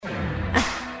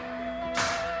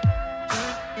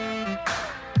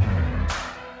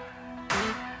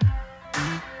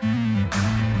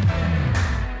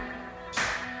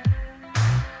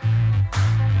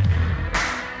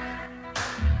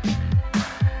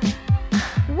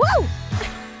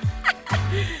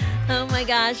my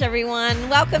gosh, everyone.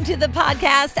 Welcome to the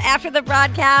podcast. After the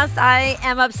broadcast, I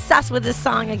am obsessed with this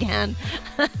song again.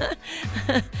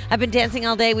 I've been dancing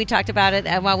all day. We talked about it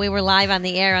while we were live on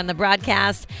the air on the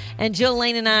broadcast. And Jill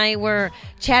Lane and I were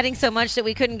chatting so much that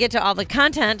we couldn't get to all the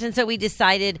content. And so we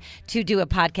decided to do a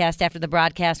podcast after the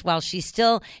broadcast while she's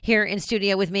still here in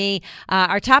studio with me.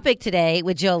 Our topic today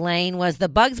with Jill Lane was the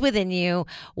bugs within you,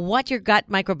 what your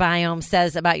gut microbiome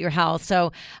says about your health.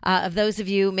 So of those of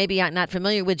you maybe not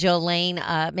familiar with Jill Lane,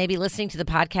 maybe listening to the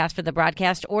podcast for the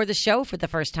broadcast or the show for the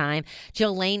first time,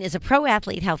 Jill Lane is a pro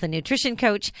athlete health and nutrition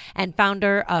coach and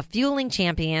founder of Fueling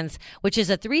Champions, which is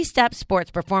a 3-step sports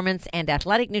performance and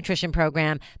athletic nutrition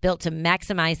program built to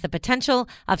maximize the potential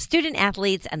of student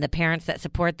athletes and the parents that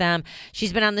support them.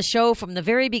 She's been on the show from the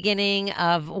very beginning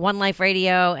of One Life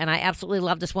Radio, and I absolutely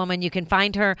love this woman. You can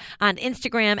find her on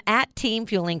Instagram at Team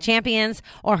Fueling Champions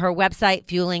or her website,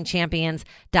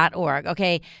 fuelingchampions.org.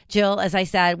 Okay, Jill, as I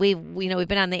said, we've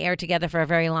been on the air together for a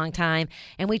very long time,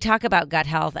 and we talk about gut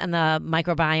health and the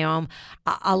microbiome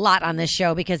a lot on this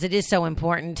show because it is so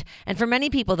important. And for many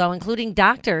people, though, including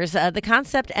doctors, the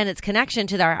concept and its connection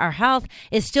to our health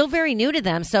is still very new to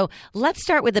them. So let's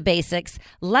start with the basics.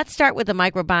 Let's start with the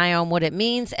microbiome, what it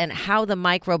means, and how the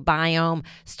microbiome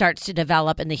starts to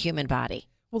develop in the human body.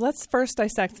 Well, let's first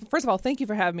dissect. First of all, thank you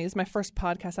for having me. It's my first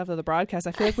podcast after the broadcast.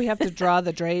 I feel like we have to draw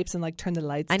the drapes and turn the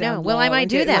lights down. I know. Low Well, I might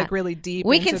do get, that. Really deep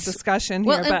into discussion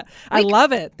here, but I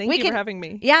love it. Thank you for having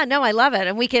me. Yeah, no, I love it,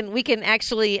 and we can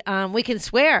actually we can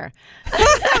swear.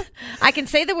 I can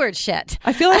say the word shit.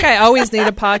 I feel like I always need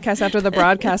a podcast after the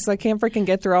broadcast, so I can't freaking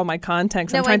get through all my content.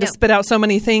 'Cause I'm trying to spit out so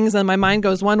many things, and my mind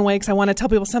goes one way because I want to tell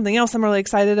people something else I'm really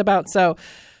excited about. So.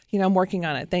 I'm working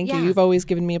on it. Thank you. You've always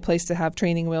given me a place to have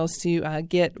training wheels to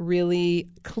get really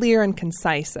clear and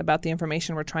concise about the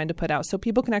information we're trying to put out so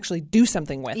people can actually do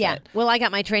something with it. Yeah. Well, I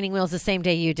got my training wheels the same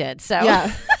day you did. So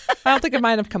yeah. I don't think I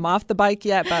might have come off the bike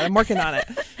yet, but I'm working on it.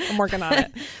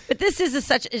 But this is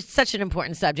such an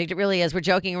important subject. It really is. We're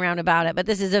joking around about it, but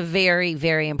this is a very,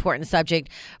 very important subject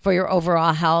for your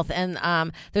overall health. And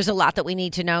there's a lot that we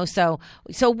need to know. So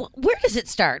where does it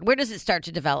start? Where does it start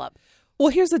to develop? Well,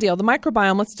 here's the deal. The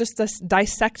microbiome, let's just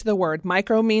dissect the word.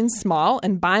 Micro means small,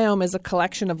 and biome is a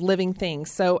collection of living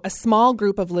things. So a small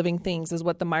group of living things is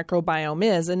what the microbiome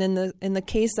is. And in the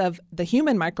case of the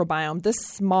human microbiome, this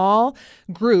small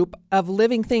group of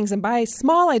living things, and by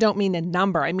small, I don't mean a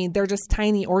number. I mean, they're just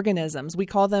tiny organisms. We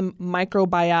call them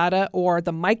microbiota or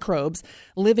the microbes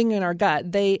living in our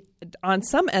gut. They, on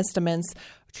some estimates,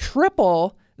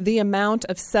 triple the amount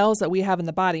of cells that we have in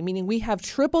the body, meaning we have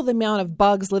triple the amount of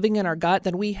bugs living in our gut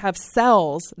than we have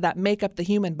cells that make up the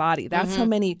human body. That's how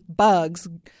many bugs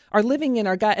are living in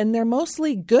our gut, and they're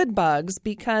mostly good bugs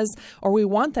or we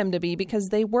want them to be because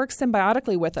they work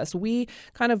symbiotically with us. We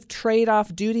kind of trade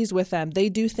off duties with them. They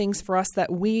do things for us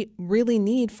that we really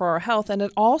need for our health, and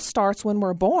it all starts when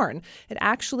we're born.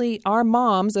 Our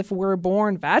moms, if we're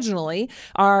born vaginally,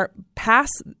 pass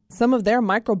some of their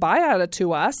microbiota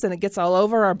to us, and it gets all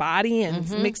over our body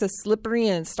and makes us slippery,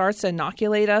 and it starts to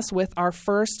inoculate us with our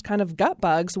first kind of gut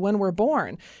bugs when we're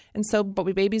born. And so, but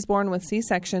babies born with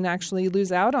C-section actually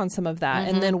lose out on some of that.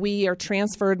 And then we are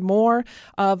transferred more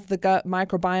of the gut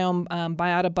microbiome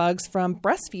biota bugs from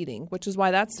breastfeeding, which is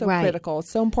why that's so critical.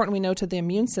 It's so important we know to the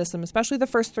immune system, especially the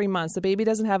first 3 months. The baby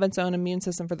doesn't have its own immune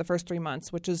system for the first 3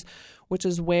 months, which is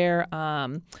why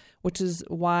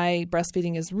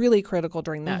breastfeeding is really critical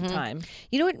during that time.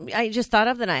 You know what I just thought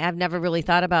of that I've never really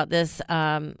thought about this.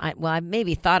 I've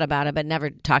maybe thought about it, but never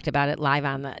talked about it live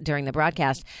during the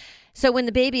broadcast. So when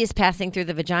the baby is passing through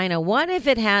the vagina, what if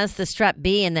it has the strep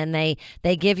B and then they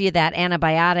give you that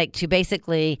antibiotic to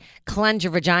basically cleanse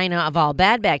your vagina of all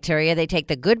bad bacteria? They take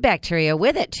the good bacteria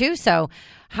with it too. So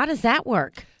how does that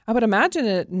work? I would imagine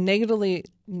it negatively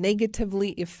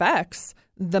affects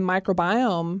the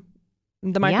microbiome.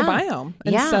 And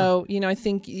so, I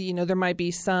think, there might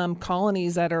be some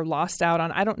colonies that are lost out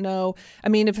on, I don't know. I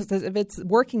mean, if it's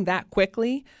working that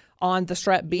quickly on the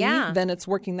strep B, then it's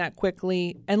working that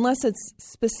quickly, unless it's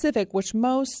specific, which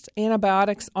most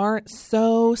antibiotics aren't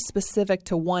so specific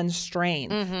to one strain.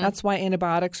 That's why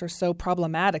antibiotics are so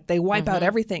problematic. They wipe out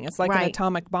everything. It's like an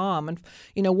atomic bomb. And,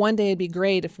 one day it'd be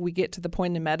great if we get to the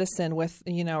point in medicine with,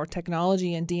 our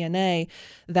technology and DNA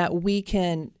that we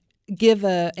can give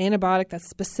an antibiotic that's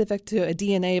specific to a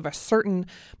DNA of a certain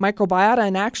microbiota.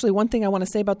 And actually, one thing I want to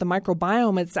say about the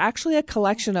microbiome, it's actually a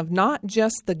collection of not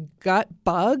just the gut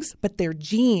bugs, but their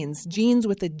genes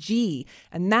with a G.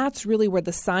 And that's really where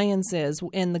the science is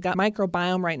in the gut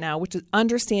microbiome right now, which is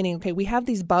understanding, okay, we have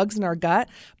these bugs in our gut,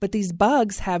 but these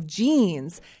bugs have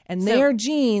genes, and their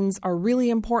genes are really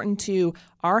important to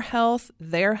our health,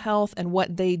 their health, and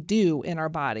what they do in our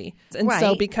body. And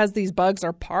so because these bugs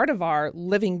are part of our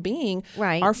living being,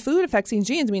 our food affects these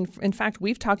genes. I mean, in fact,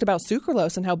 we've talked about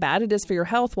sucralose and how bad it is for your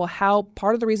health. Well, how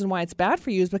part of the reason why it's bad for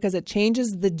you is because it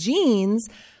changes the genes,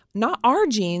 not our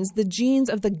genes, the genes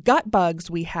of the gut bugs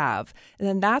we have. And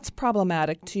then that's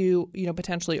problematic to,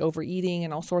 potentially overeating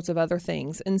and all sorts of other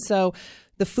things. And so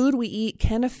the food we eat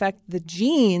can affect the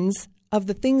genes of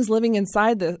the things living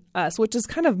inside us, which is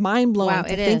kind of mind-blowing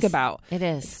to think about. It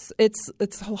is.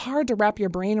 It's hard to wrap your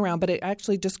brain around, but it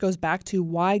actually just goes back to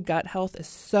why gut health is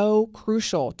so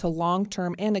crucial to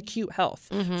long-term and acute health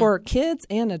for kids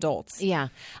and adults. Yeah,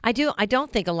 I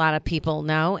don't think a lot of people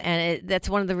know, and that's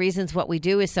one of the reasons what we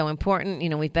do is so important.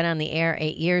 We've been on the air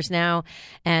 8 years now,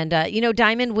 and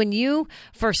Diamond, when you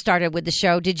first started with the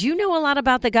show, did you know a lot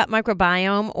about the gut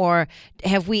microbiome, or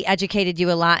have we educated you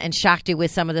a lot and shocked you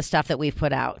with some of the stuff that we've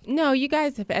put out? No, you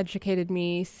guys have educated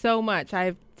me so much.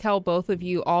 I tell both of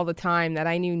you all the time that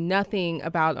I knew nothing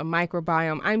about a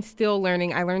microbiome. I'm still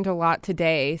learning. I learned a lot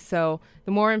today. So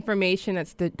the more information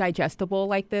that's digestible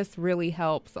like this really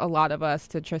helps a lot of us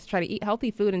to just try to eat healthy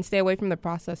food and stay away from the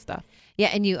processed stuff. Yeah,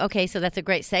 and so that's a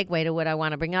great segue to what I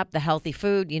want to bring up, the healthy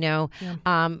food.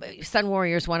 Sun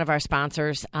Warrior is one of our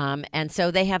sponsors, and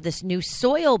so they have this new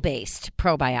soil-based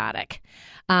probiotic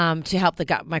to help the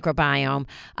gut microbiome.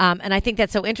 And I think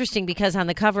that's so interesting because on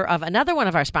the cover of another one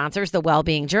of our sponsors, the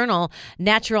Wellbeing Journal,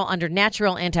 Natural Under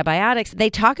Natural Antibiotics, they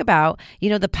talk about,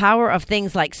 the power of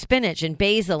things like spinach and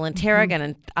basil and tarragon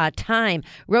and thyme,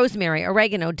 rosemary,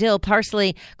 oregano, dill,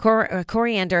 parsley,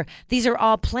 coriander. These are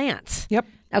all plants. Yep.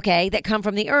 Okay, that come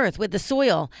from the earth with the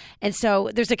soil. And so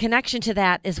there's a connection to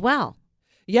that as well.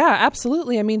 Yeah,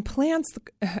 absolutely. I mean, plants,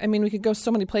 we could go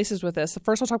so many places with this.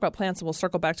 First, we'll talk about plants and we'll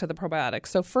circle back to the probiotics.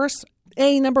 So first,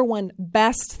 number one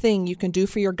best thing you can do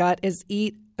for your gut is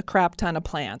eat a crap ton of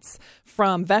plants,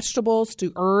 from vegetables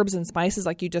to herbs and spices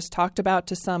like you just talked about,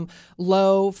 to some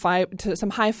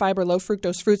high fiber, low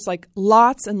fructose fruits, like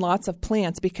lots and lots of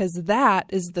plants, because that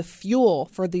is the fuel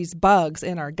for these bugs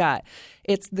in our gut.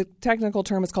 It's the technical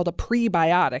term is called a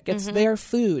prebiotic. It's their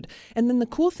food. And then the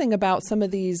cool thing about some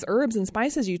of these herbs and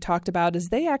spices you talked about is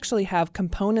they actually have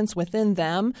components within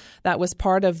them that was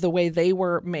part of the way they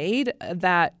were made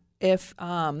that if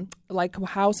like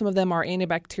how some of them are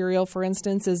antibacterial, for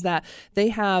instance, is that they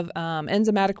have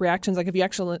enzymatic reactions. Like if you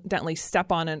accidentally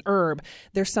step on an herb,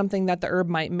 there's something that the herb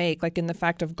might make, like in the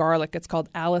fact of garlic, it's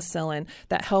called alicillin,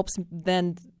 that helps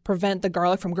then prevent the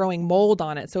garlic from growing mold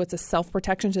on it. So it's a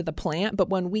self-protection to the plant. But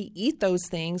when we eat those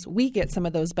things, we get some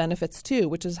of those benefits too,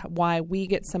 which is why we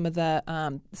get some of them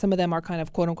are kind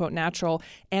of quote unquote natural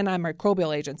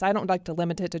antimicrobial agents. I don't like to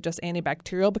limit it to just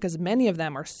antibacterial because many of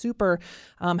them are super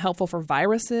helpful for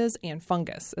viruses and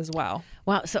fungus as well.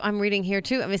 Wow. So I'm reading here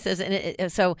too. I mean, it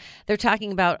says, so they're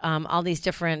talking about all these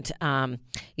different,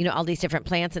 all these different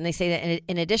plants. And they say that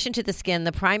in addition to the skin,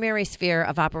 the primary sphere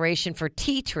of operation for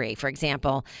tea tree, for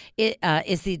example,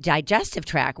 is the digestive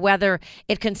tract, whether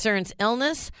it concerns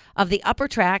illness of the upper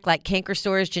tract like canker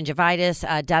sores, gingivitis,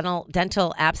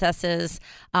 dental abscesses,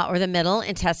 or the middle,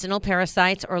 intestinal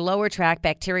parasites, or lower tract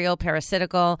bacterial,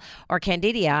 parasitical, or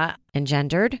candida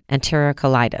engendered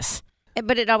enterocolitis.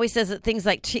 But it always says that things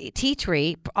like tea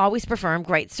tree always perform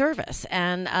great service.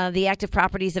 And the active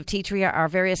properties of tea tree are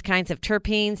various kinds of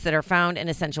terpenes that are found in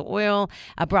essential oil,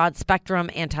 a broad spectrum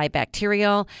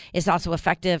antibacterial. It's also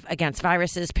effective against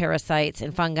viruses, parasites,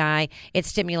 and fungi. It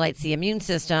stimulates the immune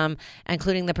system,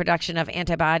 including the production of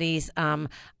antibodies,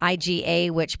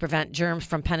 IgA, which prevent germs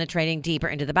from penetrating deeper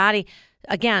into the body.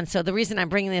 Again, so the reason I'm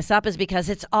bringing this up is because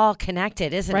it's all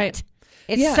connected, isn't it?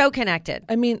 It's so connected.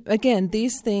 I mean, again,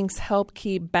 these things help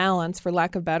keep balance, for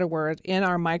lack of a better word, in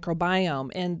our microbiome.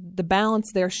 And the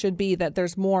balance there should be that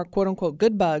there's more, quote unquote,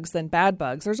 good bugs than bad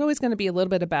bugs. There's always going to be a little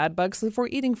bit of bad bugs. So if we're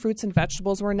eating fruits and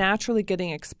vegetables, we're naturally getting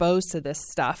exposed to this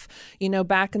stuff.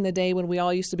 Back in the day when we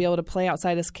all used to be able to play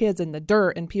outside as kids in the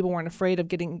dirt and people weren't afraid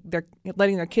of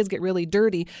letting their kids get really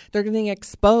dirty, they're getting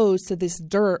exposed to this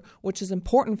dirt, which is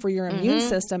important for your immune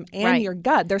system and your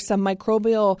gut. There's some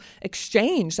microbial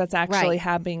exchange that's actually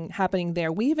happening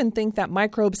there. We even think that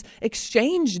microbes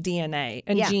exchange DNA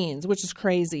and genes, which is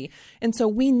crazy. And so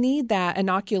we need that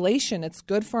inoculation. It's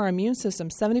good for our immune system.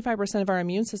 75% of our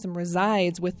immune system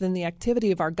resides within the activity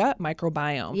of our gut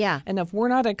microbiome. Yeah. And if we're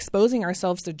not exposing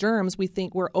ourselves to germs, we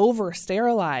think we're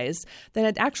over-sterilized, then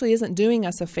it actually isn't doing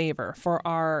us a favor for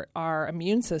our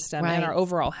immune system and our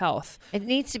overall health. It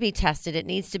needs to be tested. It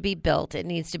needs to be built. It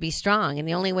needs to be strong. And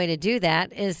the only way to do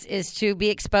that is to be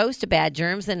exposed to bad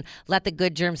germs and let the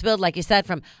good germs build, like you said,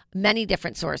 from many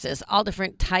different sources, all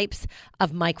different types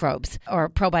of microbes or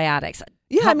probiotics.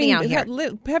 Yeah, Help me out here.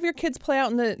 Have your kids play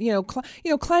out in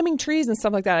the, climbing trees and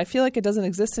stuff like that. I feel like it doesn't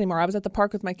exist anymore. I was at the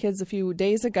park with my kids a few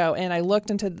days ago, and I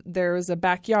looked into, there was a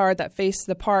backyard that faced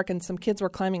the park, and some kids were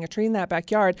climbing a tree in that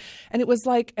backyard, and it was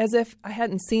like as if I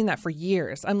hadn't seen that for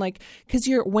years. I'm like, because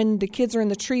when the kids are in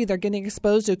the tree, they're getting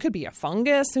exposed to, it could be a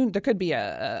fungus, there could be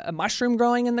a mushroom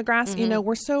growing in the grass.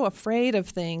 We're so afraid of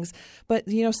things, but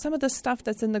some of the stuff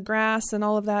that's in the grass and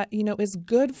all of that, is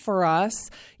good for us,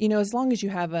 as long as you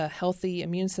have a healthy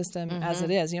immune system as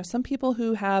it is. Some people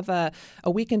who have a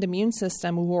weakened immune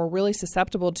system who are really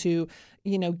susceptible to,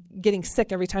 getting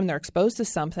sick every time they're exposed to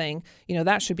something,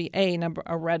 that should be a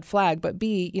red flag. But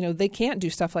B, they can't do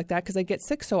stuff like that because they get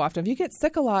sick so often. If you get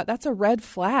sick a lot, that's a red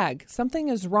flag. Something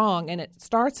is wrong, and it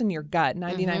starts in your gut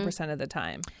 99% of the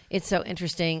time. It's so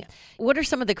interesting. What are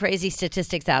some of the crazy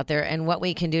statistics out there and what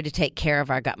we can do to take care of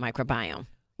our gut microbiome?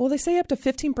 Well, they say up to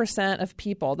 15% of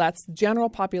people, that's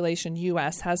general population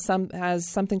U.S., has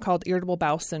something called irritable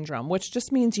bowel syndrome, which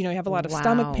just means, you have a lot of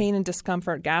stomach pain and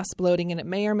discomfort, gas bloating, and it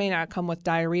may or may not come with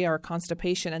diarrhea or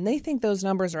constipation. And they think those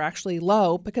numbers are actually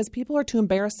low because people are too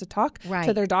embarrassed to talk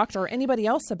to their doctor or anybody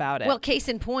else about it. Well, case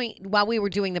in point, while we were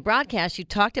doing the broadcast, you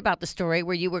talked about the story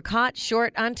where you were caught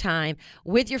short on time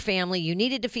with your family. You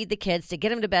needed to feed the kids to get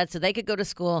them to bed so they could go to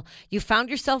school. You found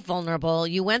yourself vulnerable.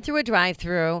 You went through a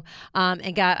drive-through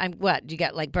and got you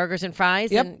got like burgers and fries?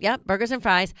 Yep. Burgers and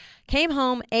fries. Came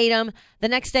home, ate them. The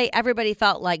next day, everybody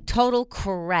felt like total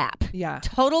crap. Yeah.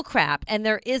 Total crap. And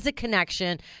there is a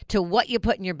connection to what you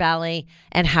put in your belly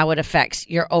and how it affects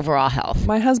your overall health.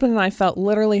 My husband and I felt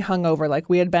literally hungover, like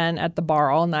we had been at the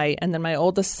bar all night. And then my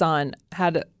oldest son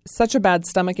had such a bad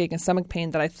stomach ache and stomach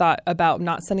pain that I thought about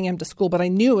not sending him to school, but I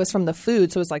knew it was from the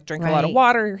food. So it was like, drink a lot of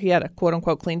water. He had a quote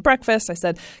unquote clean breakfast. I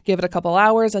said, give it a couple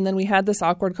hours. And then we had this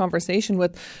awkward conversation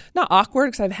not awkward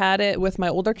because I've had it with my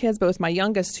older kids, but with my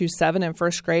youngest who's 7 in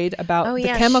first grade about the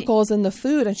chemicals in the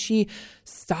food. And she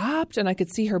stopped and I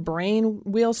could see her brain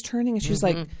wheels turning. And she was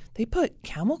like, they put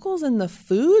chemicals in the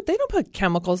food? They don't put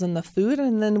chemicals in the food.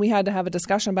 And then we had to have a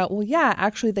discussion about, well, yeah,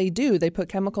 actually they do. They put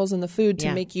chemicals in the food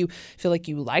to make you feel like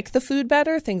you like the food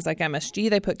better. Things like MSG,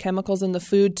 they put chemicals in the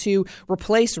food to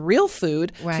replace real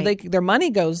food. So their money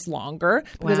goes longer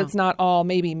because it's not all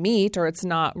maybe meat or it's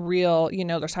not real,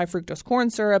 there's high fructose corn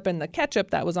syrup and the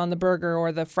ketchup that was on the burger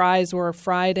or the fries were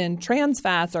fried in trans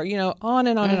fats or, on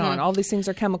and on and on. All these things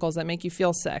are chemicals that make you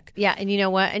feel sick. Yeah. And you know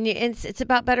what? And it's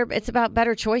about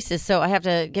better choices. So I have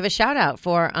to give a shout out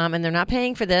for, and they're not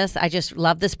paying for this. I just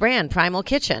love this brand, Primal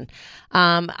Kitchen.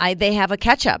 They have a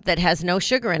ketchup that has no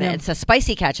sugar in it. It's a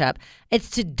spicy ketchup. It's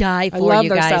to die for, you guys. I love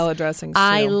their salad dressings, too.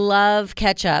 I love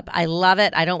ketchup. I love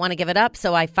it. I don't want to give it up.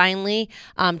 So I finally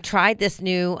tried this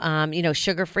new,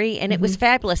 sugar-free, and it was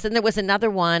fabulous. And there was another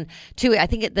one, too. I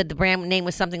think the brand name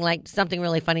was something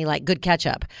really funny, like Good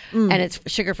Ketchup. And it's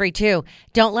sugar-free, too.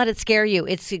 Don't let it scare you.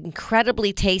 It's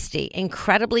incredibly tasty,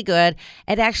 incredibly good.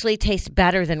 It actually tastes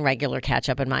better than regular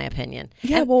ketchup, in my opinion.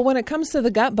 Yeah, well, when it comes to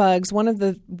the gut bugs, one of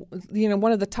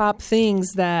the top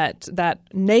things that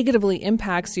negatively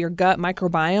impacts your gut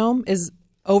microbiome is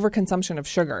overconsumption of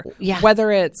sugar. Yeah. Whether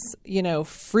it's,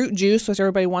 fruit juice, which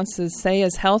everybody wants to say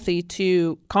is healthy,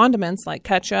 to condiments like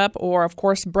ketchup or, of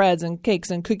course, breads and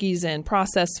cakes and cookies and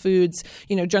processed foods,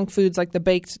 junk foods like the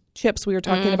baked chips we were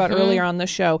talking about earlier on the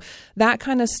show. That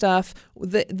kind of stuff,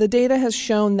 the data has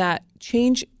shown that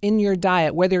change in your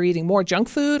diet, whether you're eating more junk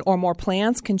food or more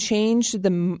plants, can change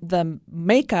the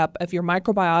makeup of your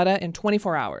microbiota in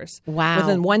 24 hours. Wow.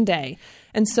 Within one day.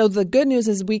 And so the good news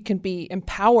is we can be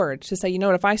empowered to say,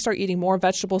 if I start eating more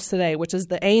vegetables today, which is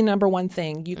the number one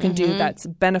thing you can do that's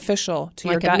beneficial to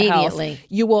your gut health,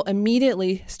 you will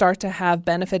immediately start to have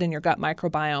benefit in your gut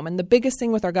microbiome. And the biggest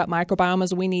thing with our gut microbiome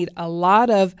is we need a lot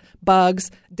of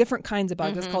bugs, different kinds of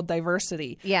bugs. It's called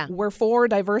diversity. Yeah. We're for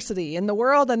diversity in the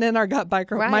world and in our gut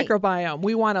microbiome.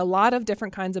 We want a lot of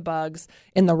different kinds of bugs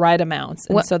in the right amounts.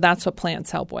 And so that's what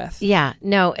plants help with. Yeah.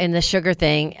 No, and the sugar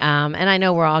thing, and I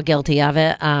know we're all guilty of it.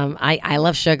 I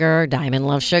love sugar. Diamond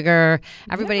loves sugar.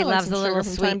 Everybody loves a little from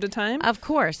sweet. Time to time. Of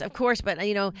course. But,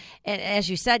 as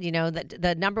you said,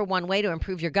 the number one way to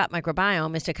improve your gut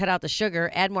microbiome is to cut out the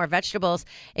sugar, add more vegetables.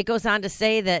 It goes on to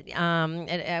say that,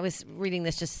 I was reading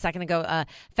this just a second ago,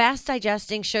 fast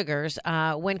digesting sugars,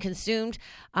 when consumed,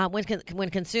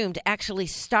 actually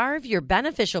starve your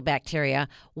beneficial bacteria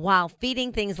while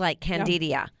feeding things like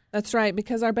candida. That's right,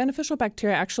 because our beneficial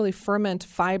bacteria actually ferment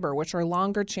fiber, which are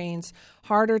longer chains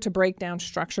harder to break down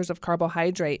structures of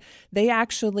carbohydrate. They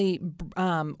actually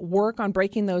work on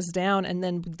breaking those down, and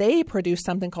then they produce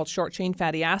something called short-chain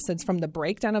fatty acids from the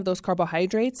breakdown of those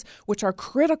carbohydrates, which are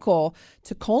critical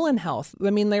to colon health. I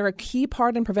mean, they're a key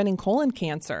part in preventing colon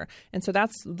cancer. And so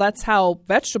that's how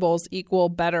vegetables equal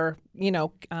better,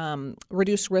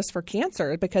 reduced risk for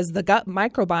cancer, because the gut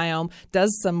microbiome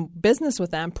does some business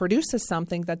with them, produces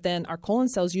something that then our colon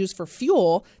cells use for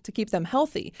fuel to keep them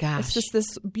healthy. Gosh. It's just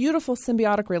this beautiful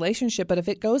symbiotic relationship. But if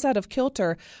it goes out of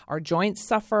kilter, our joints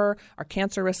suffer, our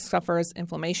cancer risk suffers,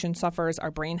 inflammation suffers,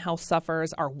 our brain health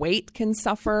suffers, our weight can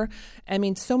suffer. I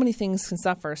mean, so many things can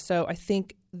suffer. So I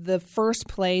think the first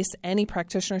place any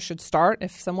practitioner should start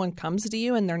if someone comes to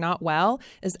you and they're not well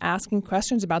is asking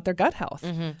questions about their gut health.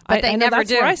 Mm-hmm. But they I know never that's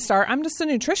do. Where I start. I'm just a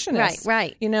nutritionist.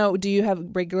 Right. Do you have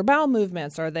regular bowel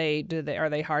movements? Are they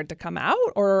hard to come out,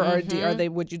 or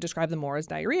would you describe them more as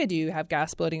diarrhea? Do you have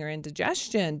gas, bloating, or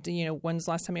indigestion? When's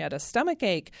the last time you had a stomach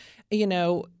ache?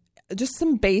 Just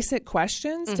some basic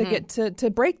questions to get to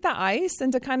break the ice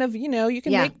and to kind of, you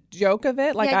can make joke of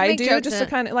it like I do, just to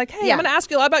kind of like, hey, I'm going to ask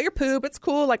you a lot about your poop. It's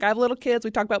cool. Like I have little kids.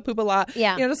 We talk about poop a lot.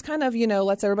 Yeah. Just kind of,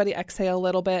 lets everybody exhale a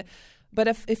little bit. But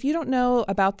if you don't know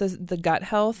about the gut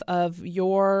health of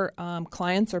your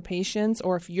clients or patients,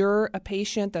 or if you're a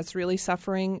patient that's really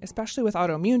suffering, especially with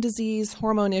autoimmune disease,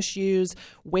 hormone issues,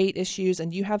 weight issues,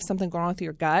 and you have something going on with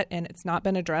your gut and it's not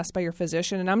been addressed by your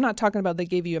physician, and I'm not talking about they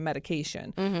gave you a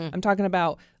medication. Mm-hmm. I'm talking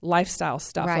about lifestyle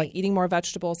stuff, like eating more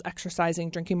vegetables, exercising,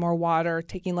 drinking more water,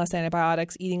 taking less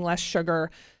antibiotics, eating less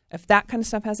sugar. If that kind of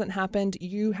stuff hasn't happened,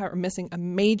 you are missing a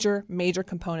major, major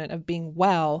component of being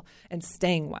well and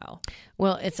staying well.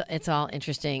 Well, it's all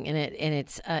interesting, and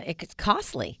it's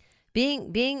costly.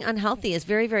 Being unhealthy is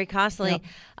very, very costly. Yep.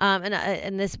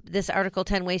 And this article,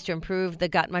 10 Ways to Improve the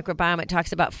Gut Microbiome, it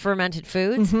talks about fermented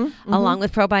foods along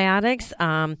with probiotics,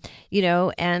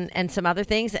 and some other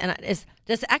things. And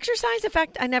does exercise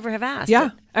affect? I never have asked. Yeah.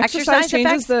 Exercise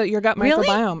changes your gut microbiome.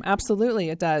 Really? Absolutely,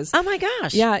 it does. Oh, my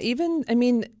gosh. Yeah.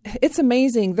 It's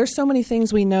amazing. There's so many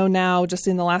things we know now just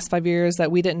in the last 5 years that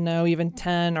we didn't know even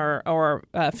 10 or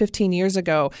 15 years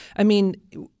ago. I mean,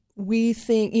 we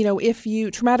think,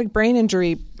 if traumatic brain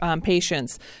injury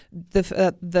patients,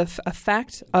 the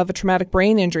effect of a traumatic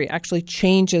brain injury actually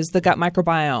changes the gut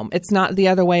microbiome. It's not the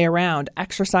other way around.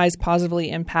 Exercise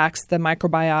positively impacts the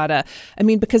microbiota.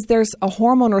 Because there's a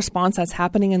hormone response that's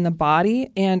happening in the body,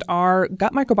 and our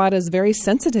gut microbiota is very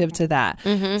sensitive to that.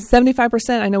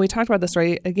 75%, I know we talked about this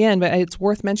already again, but it's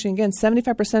worth mentioning again,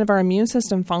 75% of our immune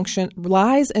system function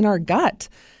lies in our gut.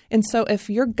 And so if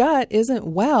your gut isn't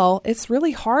well, it's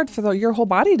really hard for your whole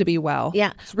body to be well.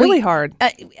 Yeah. It's really hard.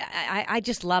 I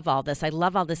just love all this. I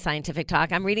love all this scientific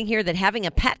talk. I'm reading here that having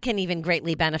a pet can even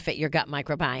greatly benefit your gut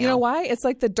microbiome. You know why? It's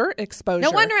like the dirt exposure.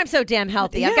 No wonder I'm so damn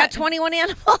healthy. Yeah. I've got 21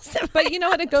 animals. But you know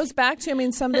what? It goes back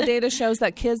to, some of the data shows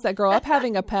that kids that grow up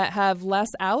having a pet have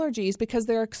less allergies because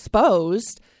they're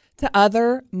exposed to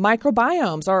other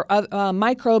microbiomes or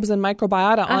microbes and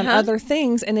microbiota on other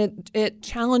things, and it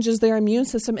challenges their immune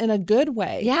system in a good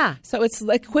way. Yeah. So it's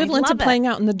equivalent to playing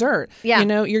out in the dirt. Yeah.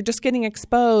 You're just getting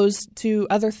exposed to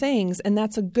other things, and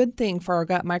that's a good thing for our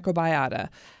gut microbiota.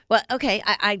 Well, okay,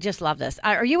 I just love this.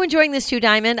 Are you enjoying this too,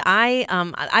 Diamond?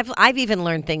 I've even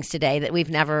learned things today that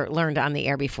we've never learned on the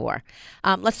air before.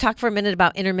 Let's talk for a minute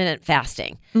about intermittent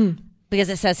fasting. Because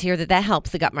it says here that helps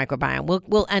the gut microbiome.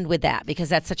 We'll end with that because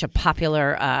that's such a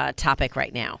popular topic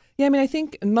right now. Yeah, I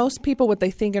think most people, what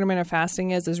they think intermittent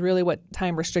fasting is really what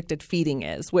time-restricted feeding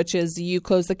is, which is you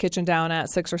close the kitchen down at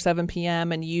 6 or 7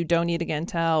 p.m. and you don't eat again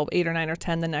until 8 or 9 or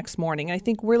 10 the next morning. I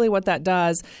think really what that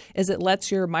does is it lets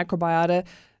your microbiota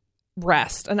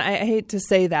rest. And I hate to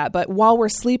say that, but while we're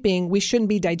sleeping, we shouldn't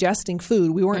be digesting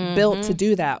food. We weren't built to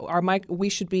do that. We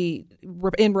should be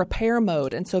in repair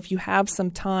mode. And so if you have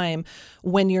some time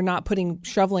when you're not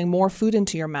shoveling more food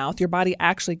into your mouth, your body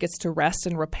actually gets to rest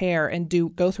and repair and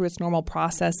go through its normal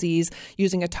processes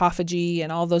using autophagy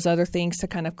and all those other things to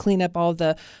kind of clean up all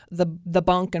the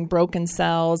bunk and broken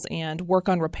cells and work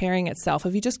on repairing itself.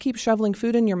 If you just keep shoveling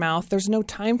food in your mouth, there's no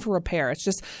time for repair. It's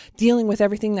just dealing with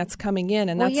everything that's coming in.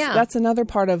 And that's another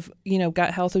part of,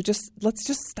 gut health. Let's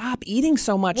just stop eating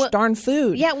so much darn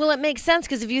food. Yeah, well, it makes sense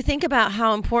because if you think about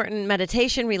how important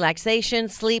meditation, relaxation,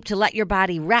 sleep to let your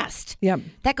body rest,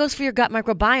 that goes for your gut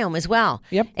microbiome as well.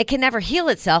 Yep. It can never heal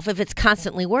itself if it's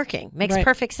constantly working. Makes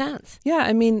perfect sense.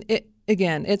 Yeah,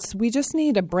 we just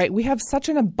need a break. We have such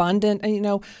an abundant,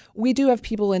 we do have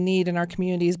people in need in our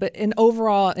communities, but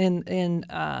overall in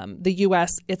the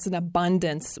U.S., it's an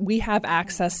abundance. We have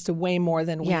access to way more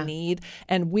than we need,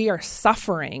 and we are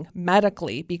suffering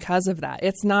medically because of that.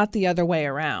 It's not the other way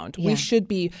around. Yeah.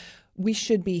 we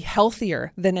should be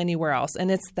healthier than anywhere else.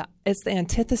 And it's the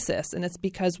antithesis. And it's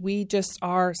because we just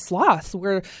are sloths.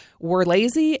 We're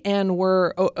lazy, and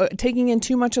we're taking in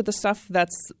too much of the stuff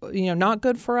that's, not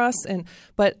good for us.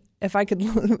 But if I could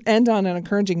end on an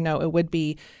encouraging note, it would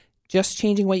be just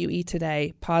changing what you eat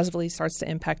today positively starts to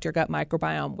impact your gut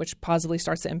microbiome, which positively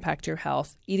starts to impact your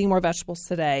health. Eating more vegetables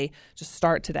today, just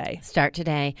start today. Start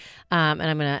today. And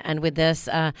I'm going to end with this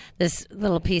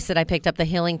little piece that I picked up, the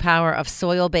healing power of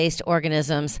soil-based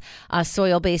organisms.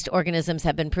 Soil-based organisms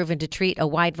have been proven to treat a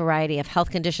wide variety of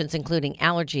health conditions, including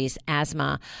allergies,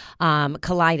 asthma,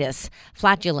 colitis,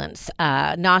 flatulence,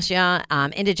 nausea,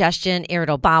 indigestion,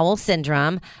 irritable bowel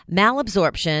syndrome,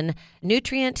 malabsorption,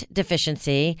 nutrient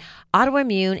deficiency,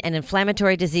 autoimmune and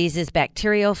inflammatory diseases,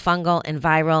 bacterial, fungal, and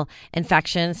viral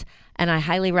infections. And I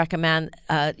highly recommend,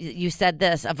 you said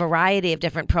this, a variety of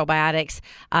different probiotics.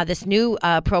 This new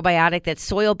probiotic that's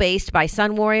soil-based by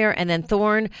Sun Warrior, and then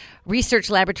Thorne Research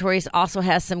Laboratories also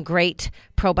has some great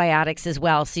probiotics as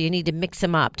well. So you need to mix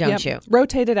them up, don't you?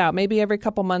 Rotate it out. Maybe every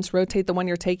couple months, rotate the one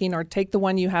you're taking, or take the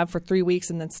one you have for 3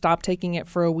 weeks and then stop taking it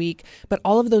for a week. But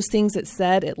all of those things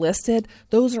it listed,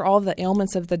 those are all the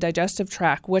ailments of the digestive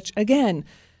tract, which, again,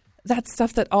 that's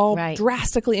stuff that all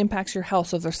drastically impacts your health.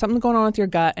 So if there's something going on with your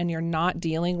gut and you're not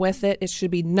dealing with it, it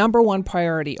should be number one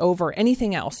priority over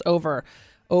anything else, over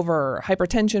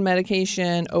hypertension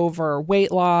medication, over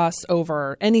weight loss,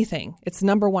 over anything. It's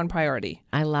number one priority.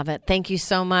 I love it. Thank you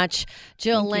so much,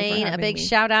 Jill Lane. A big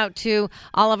shout out to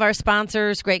all of our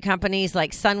sponsors, great companies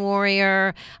like Sun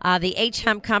Warrior, the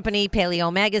H-Hemp Company,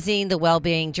 Paleo Magazine, the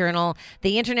Wellbeing Journal,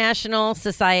 the International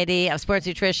Society of Sports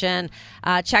Nutrition.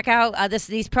 Check out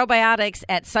these probiotics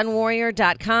at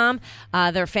sunwarrior.com.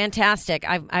 They're fantastic.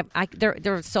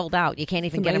 They're sold out. You can't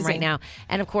even get them right now.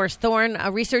 And of course, Thorne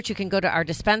Research, you can go to our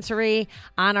dispensary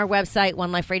on our website,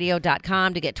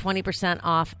 oneliferadio.com, to get 20%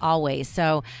 off always.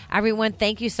 So everyone,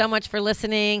 thank you so much for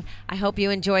listening. I hope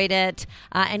you enjoyed it.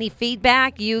 Any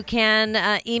feedback, you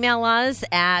can email us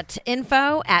at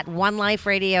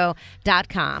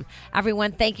info@oneliferadio.com.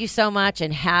 Everyone, thank you so much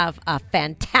and have a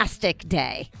fantastic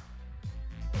day.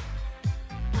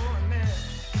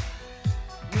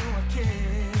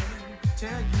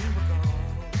 Tell you